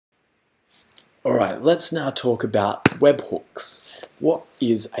Alright, let's now talk about webhooks. What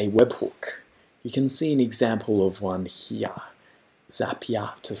is a webhook? You can see an example of one here,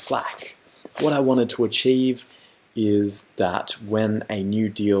 Zapier to Slack. What I wanted to achieve is that when a new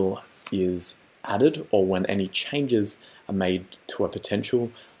deal is added or when any changes are made to a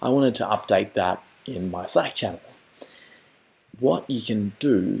potential, I wanted to update that in my Slack channel. What you can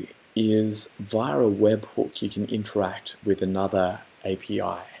do is via a webhook you can interact with another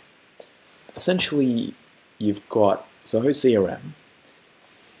API. Essentially, you've got Zoho CRM.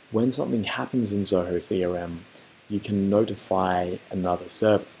 When something happens in Zoho CRM, you can notify another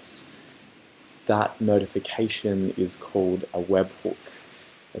service. That notification is called a webhook.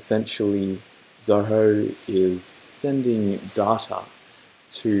 Essentially, Zoho is sending data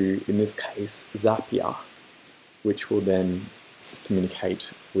to, in this case, Zapier, which will then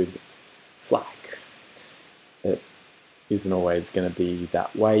communicate with Slack. It isn't always going to be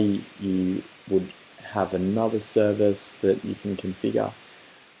that way. You would have another service that you can configure.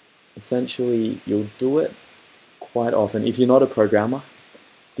 Essentially, you'll do it quite often. If you're not a programmer,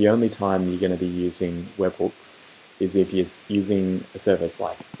 the only time you're going to be using webhooks is if you're using a service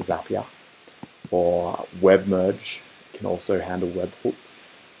like Zapier or WebMerge can also handle webhooks.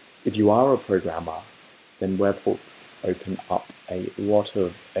 If you are a programmer, then webhooks open up a lot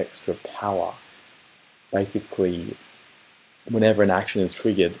of extra power. Basically, whenever an action is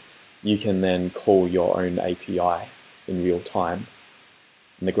triggered, you can then call your own API in real time.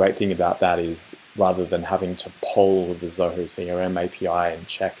 And the great thing about that is, rather than having to poll the Zoho CRM API and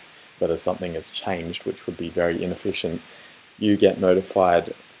check whether something has changed, which would be very inefficient, you get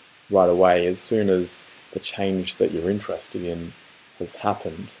notified right away as soon as the change that you're interested in has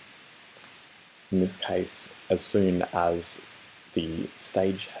happened. In this case, as soon as the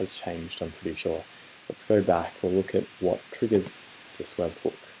stage has changed, I'm pretty sure. Let's go back. We'll look at what triggers this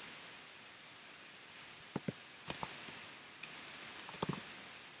webhook.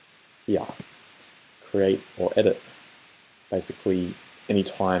 Here, create or edit. Basically,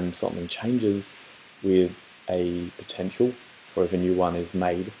 anytime something changes with a potential, or if a new one is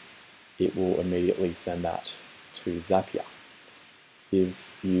made, it will immediately send that to Zapier. If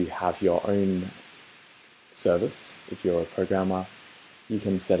you have your own service, if you're a programmer, you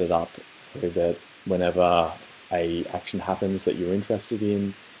can set it up so that whenever an action happens that you're interested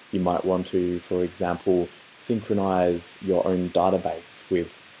in, you might want to, for example, synchronize your own database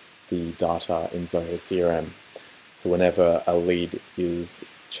with the data in Zoho CRM. So whenever a lead is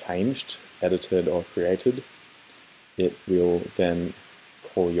changed, edited, or created, it will then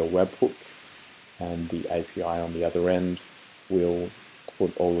call your webhook, and the API on the other end will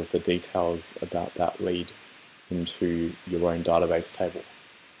put all of the details about that lead into your own database table.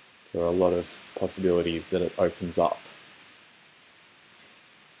 There are a lot of possibilities that it opens up.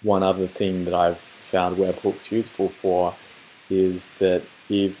 One other thing that I've found webhooks useful for is that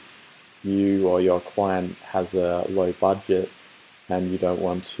if you or your client has a low budget and you don't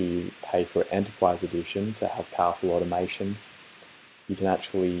want to pay for Enterprise Edition to have powerful automation, you can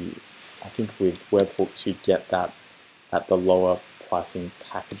actually, I think with webhooks you get that at the lower pricing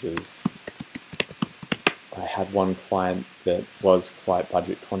packages. I had one client that was quite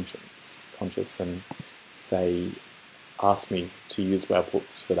budget conscious and they asked me to use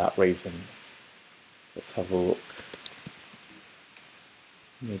webhooks for that reason. Let's have a look.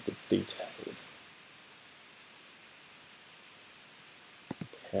 Need the detailed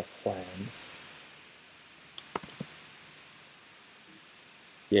compare plans.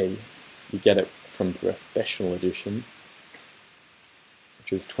 Yeah, you get it from Professional Edition,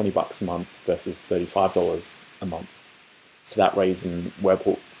 which is $20 a month versus $35 a month. For that reason,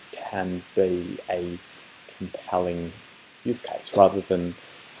 webhooks can be a compelling use case rather than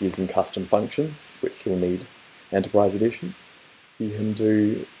using custom functions, which you'll need Enterprise Edition. You can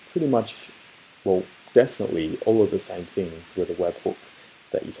do pretty much, well, definitely all of the same things with a webhook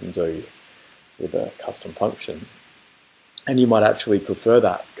that you can do with a custom function. And you might actually prefer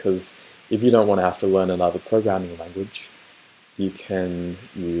that, because if you don't want to have to learn another programming language, you can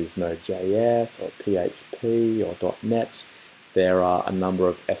use Node.js or PHP or .NET. There are a number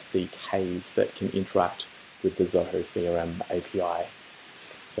of SDKs that can interact with the Zoho CRM API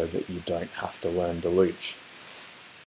so that you don't have to learn Deluge.